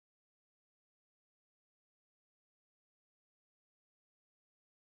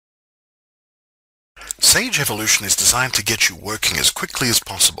Sage Evolution is designed to get you working as quickly as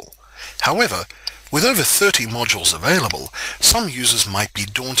possible. However, with over 30 modules available, some users might be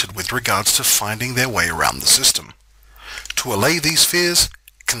daunted with regards to finding their way around the system. To allay these fears,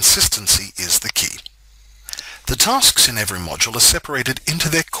 consistency is the key. The tasks in every module are separated into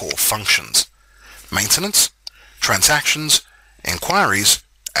their core functions: maintenance, transactions, inquiries,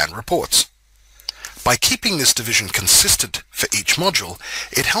 and reports. By keeping this division consistent for each module,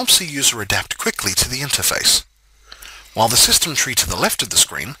 it helps the user adapt quickly to the interface. While the system tree to the left of the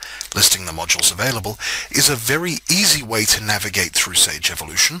screen, listing the modules available, is a very easy way to navigate through Sage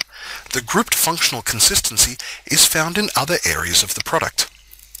Evolution, the grouped functional consistency is found in other areas of the product.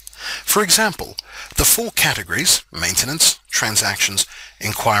 For example, the 4 categories, maintenance, transactions,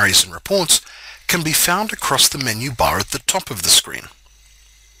 inquiries, and reports, can be found across the menu bar at the top of the screen.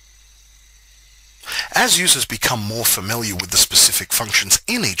 As users become more familiar with the specific functions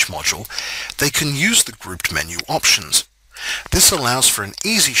in each module, they can use the grouped menu options. This allows for an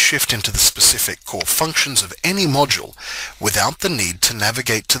easy shift into the specific core functions of any module without the need to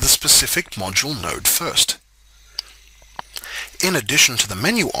navigate to the specific module node first. In addition to the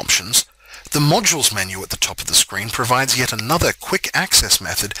menu options, the Modules menu at the top of the screen provides yet another quick access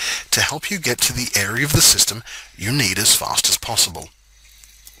method to help you get to the area of the system you need as fast as possible.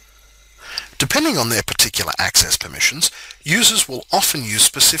 Depending on their particular access permissions, users will often use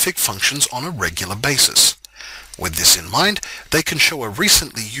specific functions on a regular basis. With this in mind, they can show a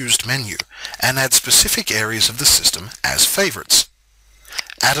recently used menu and add specific areas of the system as favorites.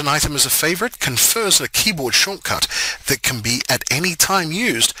 Add an item as a favorite confers a keyboard shortcut that can be at any time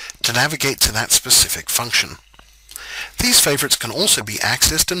used to navigate to that specific function. These favorites can also be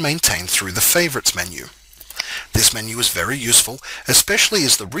accessed and maintained through the Favorites menu. This menu is very useful, especially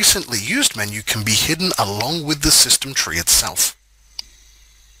as the recently used menu can be hidden along with the system tree itself.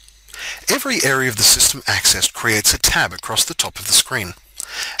 Every area of the system accessed creates a tab across the top of the screen,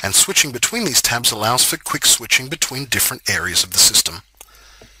 and switching between these tabs allows for quick switching between different areas of the system.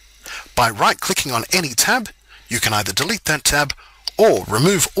 By right-clicking on any tab, you can either delete that tab or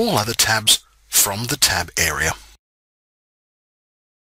remove all other tabs from the tab area.